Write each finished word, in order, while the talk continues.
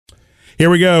Here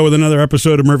we go with another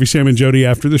episode of Murphy, Sam, and Jody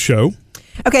after the show.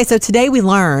 Okay, so today we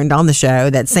learned on the show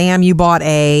that, Sam, you bought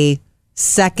a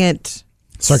second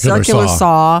circular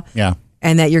saw. Yeah.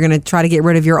 And that you're going to try to get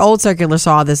rid of your old circular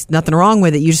saw. There's nothing wrong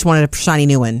with it. You just wanted a shiny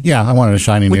new one. Yeah, I wanted a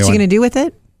shiny new one. What you going to do with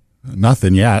it?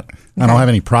 Nothing yet. I don't have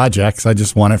any projects. I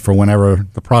just want it for whenever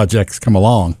the projects come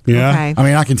along. Yeah. Okay. I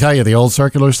mean, I can tell you the old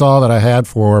circular saw that I had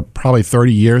for probably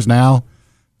 30 years now,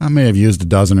 I may have used a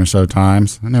dozen or so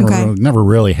times. I never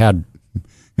really had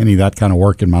any of that kind of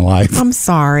work in my life. I'm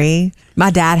sorry.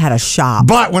 My dad had a shop.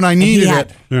 But when I needed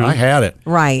it, I had it.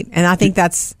 Right. And I think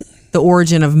that's the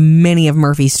origin of many of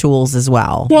Murphy's tools as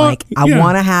well. I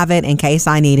want to have it in case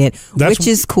I need it, which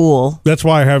is cool. That's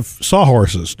why I have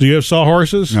sawhorses. Do you have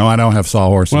sawhorses? No, I don't have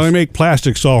sawhorses. Well, they make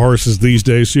plastic sawhorses these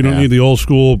days, so you don't need the old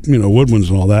school, wood ones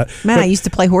and all that. Man, I used to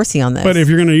play horsey on this. But if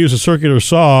you're going to use a circular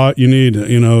saw, you need,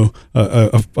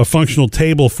 a functional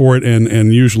table for it,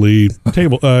 and usually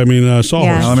sawhorses.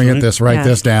 Yeah. Now, let me get this. Write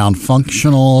this down.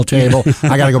 Functional table.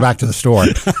 I got to go back to the store.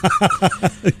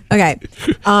 Okay.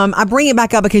 I bring it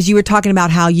back up because you were talking about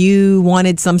how you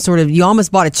wanted you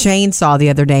almost bought a chainsaw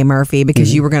the other day, Murphy,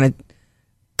 because you were going to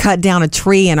cut down a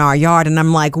tree in our yard. And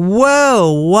I'm like,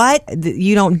 whoa, what?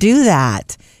 You don't do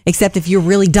that. Except if you're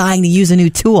really dying to use a new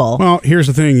tool. Well, here's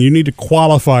the thing. You need to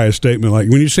qualify a statement. Like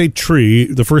when you say tree,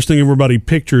 the first thing everybody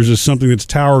pictures is something that's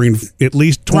towering at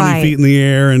least 20 feet in the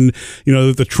air and,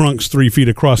 the trunk's 3 feet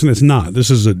across. And it's not.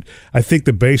 I think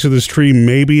the base of this tree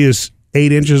maybe is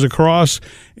 8 inches across,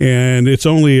 and it's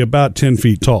only about 10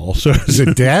 feet tall. So is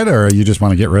it dead, or you just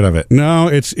want to get rid of it? No,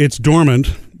 it's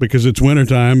dormant because it's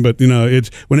wintertime. But it's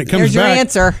when it comes Here's back, your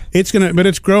answer. But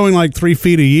it's growing like 3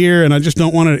 feet a year, and I just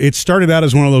don't want to. It started out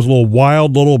as one of those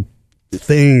wild little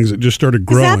things that just started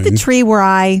growing. Is that the tree where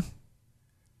I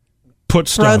put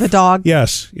throw the dog?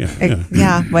 Yes.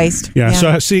 Yeah. Waste. Yeah. So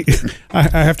I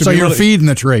have to. So you're feeding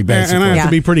the tree, basically, and I have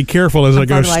to be pretty careful as I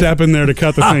go step in there to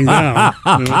cut the thing down.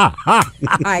 All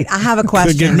right. I have a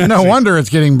question. No wonder it's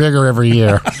getting bigger every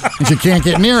year. You can't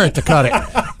get near it to cut it.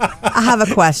 I have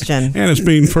a question. And it's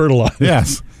being fertilized.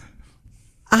 Yes.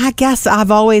 I guess I've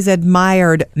always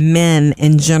admired men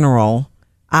in general.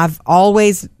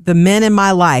 The men in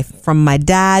my life, from my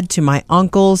dad to my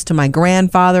uncles to my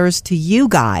grandfathers to you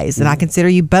guys, and I consider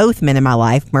you both men in my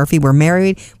life. Murphy, we're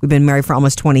married. We've been married for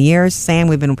almost 20 years. Sam,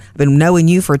 we've been knowing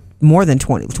you for more than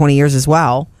 20 years as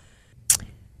well.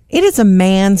 It is a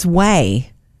man's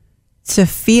way to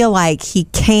feel like he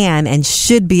can and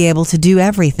should be able to do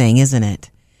everything, isn't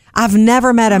it? I've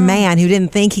never met a man who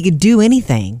didn't think he could do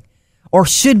anything or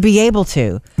should be able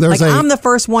to. I'm the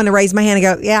first one to raise my hand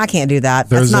and go, yeah, I can't do that.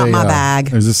 That's not my bag.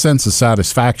 There's a sense of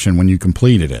satisfaction when you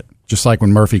completed it. Just like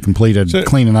when Murphy completed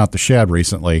cleaning out the shed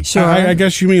recently. Sure. I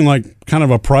guess you mean like kind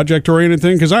of a project-oriented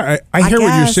thing? Because I hear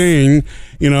what you're saying.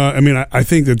 I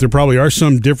think that there probably are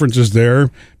some differences there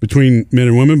between men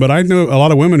and women, but I know a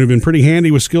lot of women who've been pretty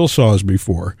handy with skill saws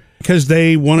before because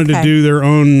they wanted to do their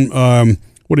own...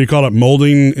 what do you call it?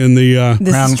 Molding in the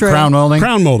crown molding.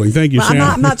 Crown molding. Thank you, Sam.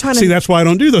 I'm not trying to see. That's why I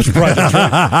don't do those projects.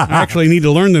 I actually need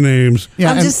to learn the names.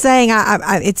 Yeah, I'm just saying.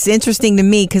 It's interesting to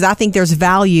me because I think there's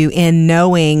value in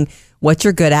knowing what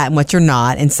you're good at and what you're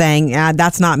not, and saying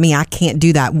that's not me. I can't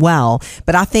do that well.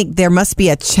 But I think there must be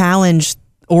a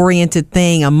challenge-oriented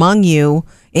thing among you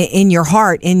in your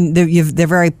heart, in the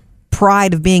very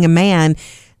pride of being a man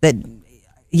that.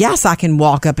 Yes, I can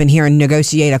walk up in here and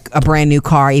negotiate a brand new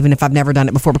car, even if I've never done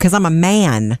it before, because I'm a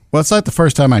man. Well, it's like the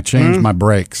first time I changed my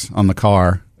brakes on the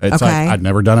car. It's like I'd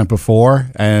never done it before,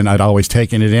 and I'd always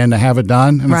taken it in to have it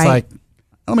done. And it's like,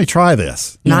 let me try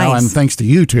this. You know, and thanks to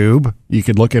YouTube, you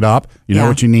could look it up. You know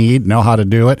what you need, know how to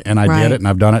do it, and I did it, and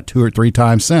I've done it 2 or 3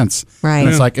 times since. Right. And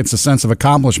it's like it's a sense of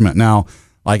accomplishment. Now,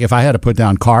 like if I had to put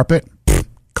down carpet,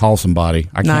 call somebody.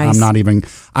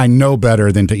 I know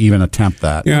better than to even attempt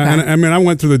that. Yeah, and I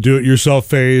went through the do-it-yourself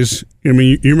phase. You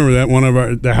remember that one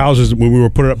of the houses when we were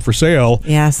putting up for sale?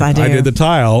 Yes, I do. I did the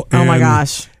tile. Oh my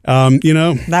gosh.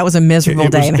 That was a miserable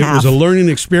day and a half. It was a learning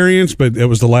experience, but it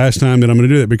was the last time that I'm going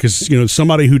to do that because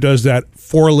somebody who does that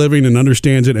for a living and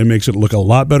understands it and makes it look a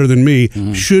lot better than me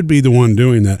should be the one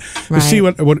doing that. Right. But see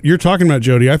what you're talking about,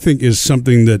 Jody, I think is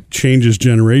something that changes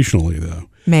generationally, though.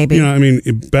 Maybe.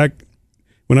 Back.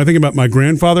 When I think about my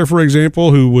grandfather, for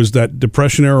example, who was that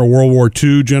Depression era World War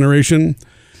II generation,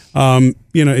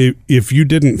 if you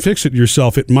didn't fix it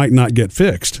yourself, it might not get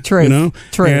fixed. True.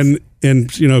 True.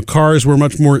 And cars were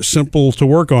much more simple to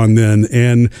work on then,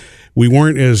 and we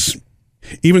weren't as,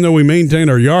 even though we maintained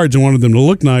our yards and wanted them to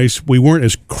look nice, we weren't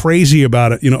as crazy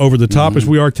about it, over the top as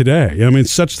we are today. It's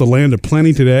such the land of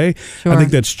plenty today. Sure. I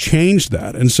think that's changed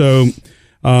that, and so.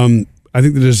 I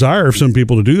think the desire of some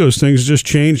people to do those things just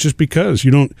changed just because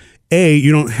you don't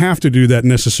have to do that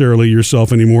necessarily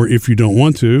yourself anymore if you don't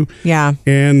want to. Yeah.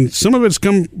 And some of it's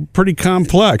come pretty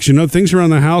complex. Things around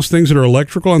the house, things that are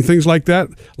electrical and things like that,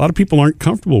 a lot of people aren't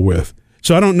comfortable with.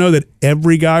 So I don't know that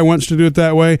every guy wants to do it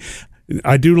that way.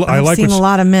 I've seen a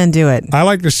lot of men do it. I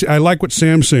like what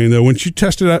Sam's saying though. Once you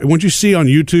test it out, once you see on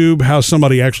YouTube how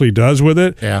somebody actually does with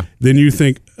it, then you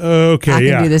think,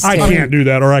 okay, I can't do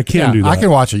that, or I can do that. I can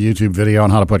watch a YouTube video on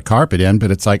how to put carpet in,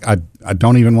 but it's like I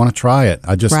don't even want to try it.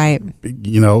 I just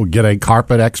get a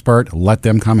carpet expert, let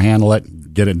them come handle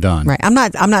it, get it done. Right. I'm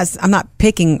not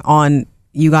picking on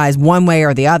you guys one way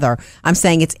or the other. I'm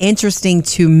saying it's interesting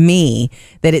to me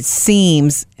that it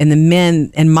seems in the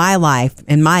men in my life,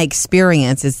 in my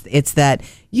experience, it's that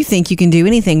you think you can do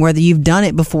anything, whether you've done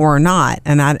it before or not.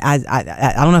 And I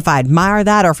don't know if I admire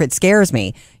that or if it scares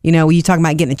me. When you talk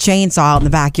about getting a chainsaw out in the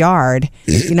backyard,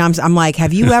 I'm like,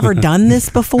 have you ever done this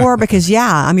before? Because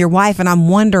I'm your wife and I'm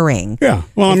wondering. Yeah.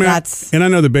 Well, and I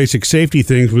know the basic safety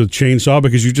things with chainsaw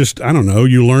because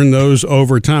you learn those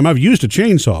over time. I've used a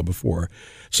chainsaw before.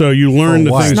 So you learn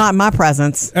the things. It's not my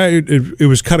presence. It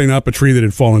was cutting up a tree that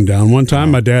had fallen down one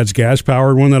time. My dad's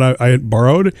gas-powered one that I had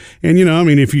borrowed. And,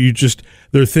 if you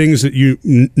there are things that you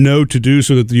know to do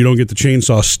so that you don't get the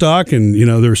chainsaw stuck. And,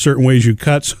 there are certain ways you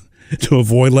cut to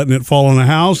avoid letting it fall on the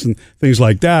house and things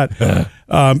like that. But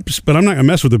I'm not going to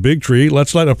mess with a big tree.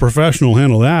 Let's let a professional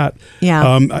handle that.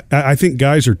 Yeah. I think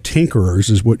guys are tinkerers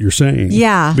is what you're saying.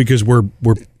 Yeah. Because we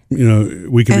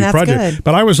can be project. Good.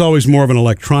 But I was always more of an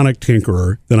electronic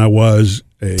tinkerer than I was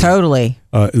a totally.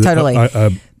 A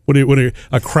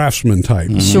craftsman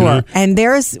type. Sure. And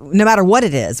there's, no matter what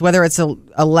it is, whether it's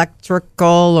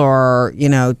electrical or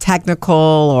technical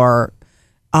or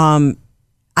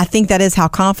I think that is how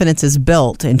confidence is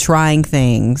built in trying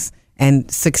things and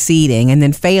succeeding, and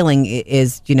then failing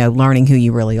is learning who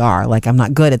you really are. Like, I'm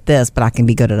not good at this, but I can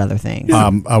be good at other things.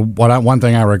 One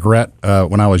thing I regret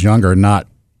when I was younger, not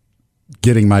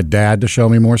getting my dad to show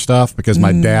me more stuff, because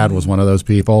my dad was one of those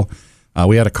people.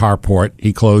 We had a carport.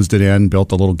 He closed it in,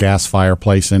 built a little gas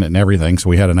fireplace in it and everything, so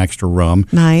we had an extra room.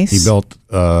 Nice. He built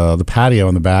the patio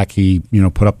in the back. He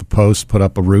put up the posts, put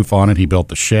up a roof on it. He built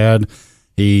the shed.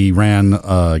 He ran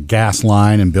a gas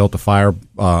line and built a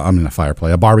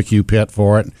barbecue pit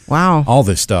for it. Wow. All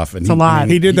this stuff. And it's a lot.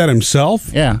 He did that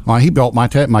himself? Yeah. Well, he built my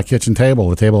kitchen table,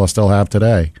 the table I still have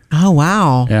today. Oh,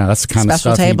 wow. Yeah, that's the kind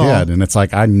Special of stuff table. he did. And it's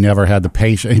like, I never had the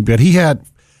patience. But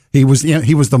he was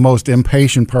the most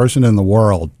impatient person in the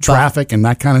world. Traffic and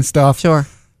that kind of stuff. Sure.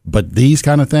 But these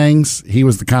kind of things, he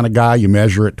was the kind of guy, you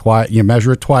measure it twice,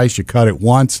 you cut it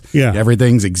once. Yeah.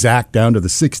 Everything's exact down to the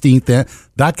 16th.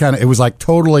 That kind of, it was like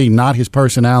totally not his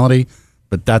personality,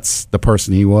 but that's the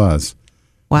person he was.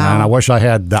 Wow. And I wish I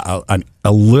had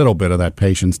a little bit of that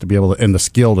patience to be able to, and the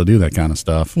skill to do that kind of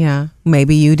stuff. Yeah.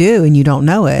 Maybe you do and you don't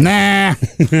know it. Nah.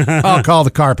 I'll call the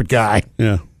carpet guy.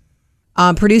 Yeah.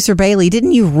 Producer Bailey,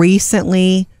 didn't you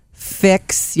recently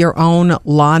fix your own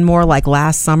lawnmower like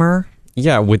last summer?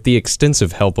 Yeah, with the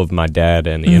extensive help of my dad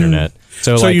and the internet.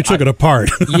 So you took it apart.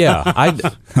 Yeah,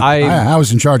 I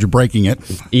was in charge of breaking it.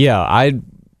 Yeah, I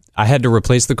had to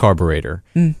replace the carburetor.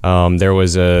 There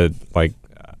was I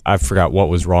forgot what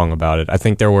was wrong about it. I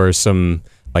think there were some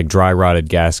dry rotted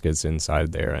gaskets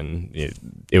inside there, and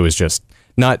it was just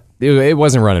not. It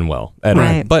wasn't running well at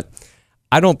all. But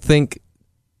I don't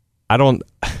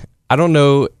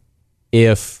know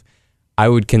if I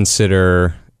would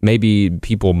consider maybe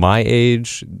people my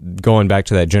age, going back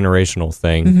to that generational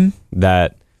thing,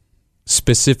 that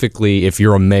specifically if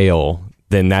you're a male,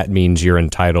 then that means you're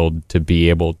entitled to be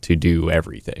able to do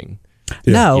everything.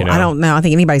 Yeah. No, I don't know. I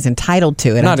think anybody's entitled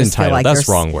to it. Not entitled. That's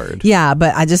the wrong word. Yeah,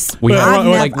 but I just... We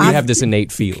have this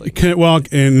innate feeling. Well,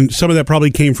 and some of that probably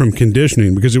came from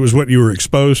conditioning because it was what you were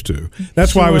exposed to.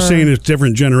 That's why I was saying it's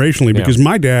different generationally, because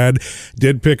my dad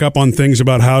did pick up on things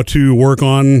about how to work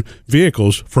on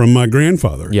vehicles from my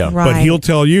grandfather. Yeah. Right. But he'll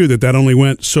tell you that only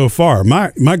went so far.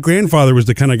 My grandfather was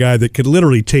the kind of guy that could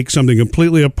literally take something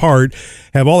completely apart,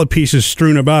 have all the pieces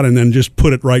strewn about, and then just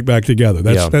put it right back together.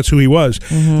 That's who he was.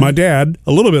 My dad,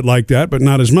 a little bit like that, but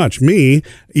not as much. Me,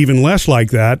 even less like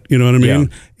that. You know what I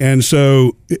mean? Yeah. And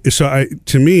so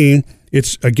to me,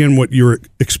 it's again what you're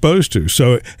exposed to.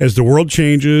 So as the world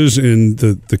changes and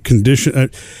the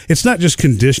condition, it's not just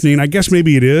conditioning. I guess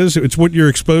maybe it is. It's what you're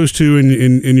exposed to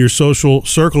in your social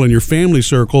circle, in your family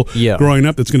circle, growing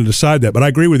up, that's going to decide that. But I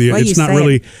agree with you. It's not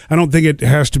really. I don't think it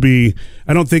has to be.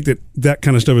 I don't think that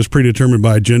kind of stuff is predetermined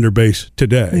by a gender base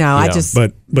today. No, I just.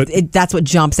 But that's what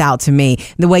jumps out to me.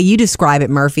 The way you describe it,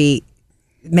 Murphy,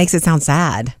 makes it sound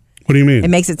sad. What do you mean? It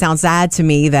makes it sound sad to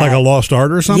me that like a lost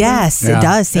art or something. Yes, it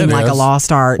does seem like a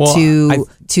lost art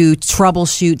to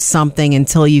troubleshoot something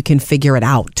until you can figure it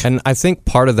out. And I think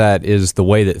part of that is the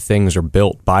way that things are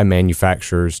built by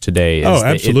manufacturers today. Oh,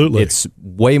 absolutely. It's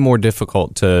way more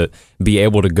difficult to be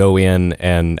able to go in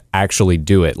and actually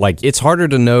do it. Like, it's harder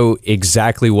to know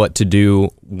exactly what to do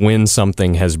when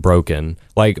something has broken.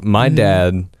 Like, my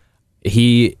dad,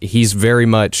 he's very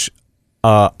much,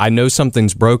 I know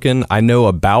something's broken. I know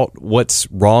about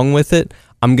what's wrong with it.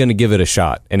 I'm going to give it a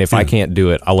shot. And if I can't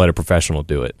do it, I'll let a professional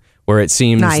do it. Where it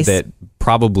seems that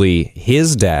probably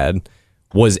his dad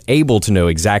was able to know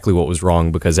exactly what was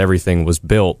wrong because everything was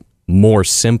built more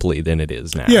simply than it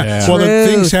is now. Yeah. Well,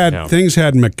 things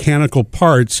had mechanical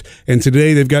parts, and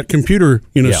today they've got computer,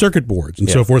 circuit boards and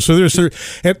so forth. So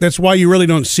that's why you really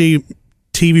don't see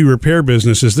TV repair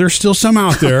businesses. There's still some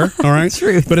out there, all right?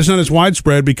 But it's not as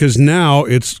widespread because now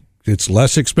it's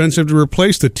less expensive to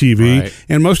replace the TV,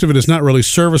 and most of it is not really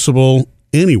serviceable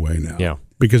anyway now. Yeah.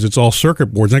 Because it's all circuit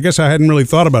boards. And I guess I hadn't really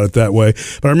thought about it that way.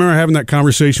 But I remember having that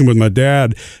conversation with my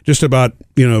dad just about,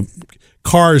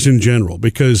 cars in general,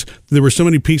 because there were so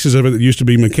many pieces of it that used to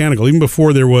be mechanical, even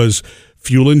before there was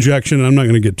fuel injection. And I'm not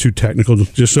going to get too technical,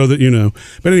 just so that you know.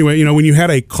 But anyway, when you had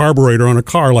a carburetor on a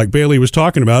car, like Bailey was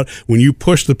talking about, when you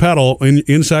pushed the pedal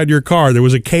inside your car, there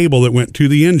was a cable that went to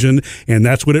the engine, and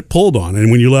that's what it pulled on. And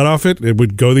when you let off it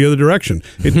would go the other direction.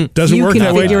 It doesn't work that way.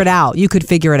 You could figure it out. You could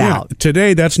figure it out.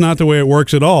 Today, that's not the way it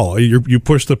works at all. You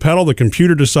push the pedal, the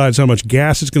computer decides how much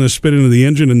gas it's going to spit into the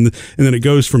engine, and then it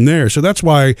goes from there. So that's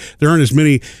why there aren't as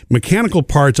many mechanical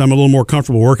parts I'm a little more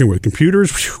comfortable working with.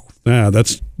 Computers,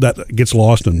 that gets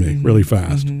lost on me really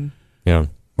fast. Yeah.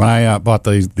 When I bought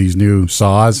these new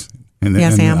saws, and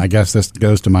I guess this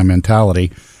goes to my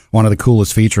mentality, one of the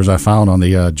coolest features I found on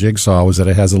the Jigsaw was that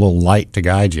it has a little light to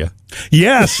guide you.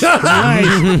 Yes.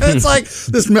 It's like,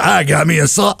 I got me a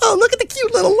saw. Oh, look at the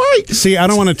cute little light. See, I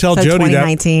don't want to tell Jody that.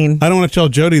 I don't want to tell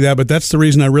Jody that, but that's the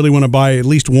reason I really want to buy at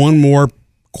least one more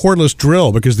cordless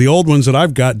drill, because the old ones that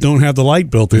I've got don't have the light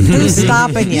built in. Who's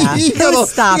stopping you? You got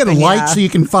a light so you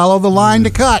can follow the line to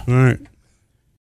cut. All right.